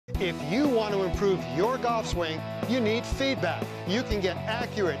If you want to improve your golf swing, you need feedback. You can get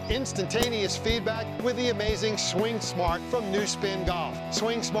accurate, instantaneous feedback with the amazing SwingSmart from New Spin Golf.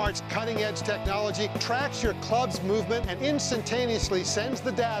 SwingSmart's cutting-edge technology tracks your club's movement and instantaneously sends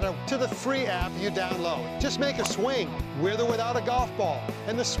the data to the free app you download. Just make a swing, with or without a golf ball,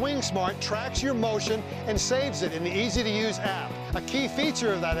 and the SwingSmart tracks your motion and saves it in the easy-to-use app. A key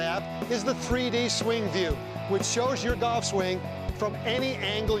feature of that app is the 3D swing view, which shows your golf swing from any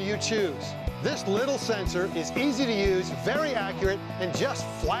angle you choose. This little sensor is easy to use, very accurate, and just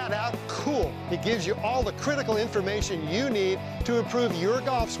flat out cool. It gives you all the critical information you need to improve your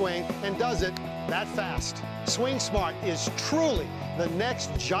golf swing and does it that fast. SwingSmart is truly the next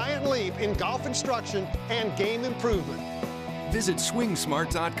giant leap in golf instruction and game improvement. Visit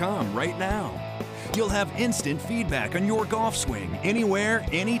SwingSmart.com right now. You'll have instant feedback on your golf swing, anywhere,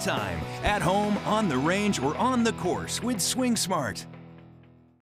 anytime, at home, on the range, or on the course with SwingSmart.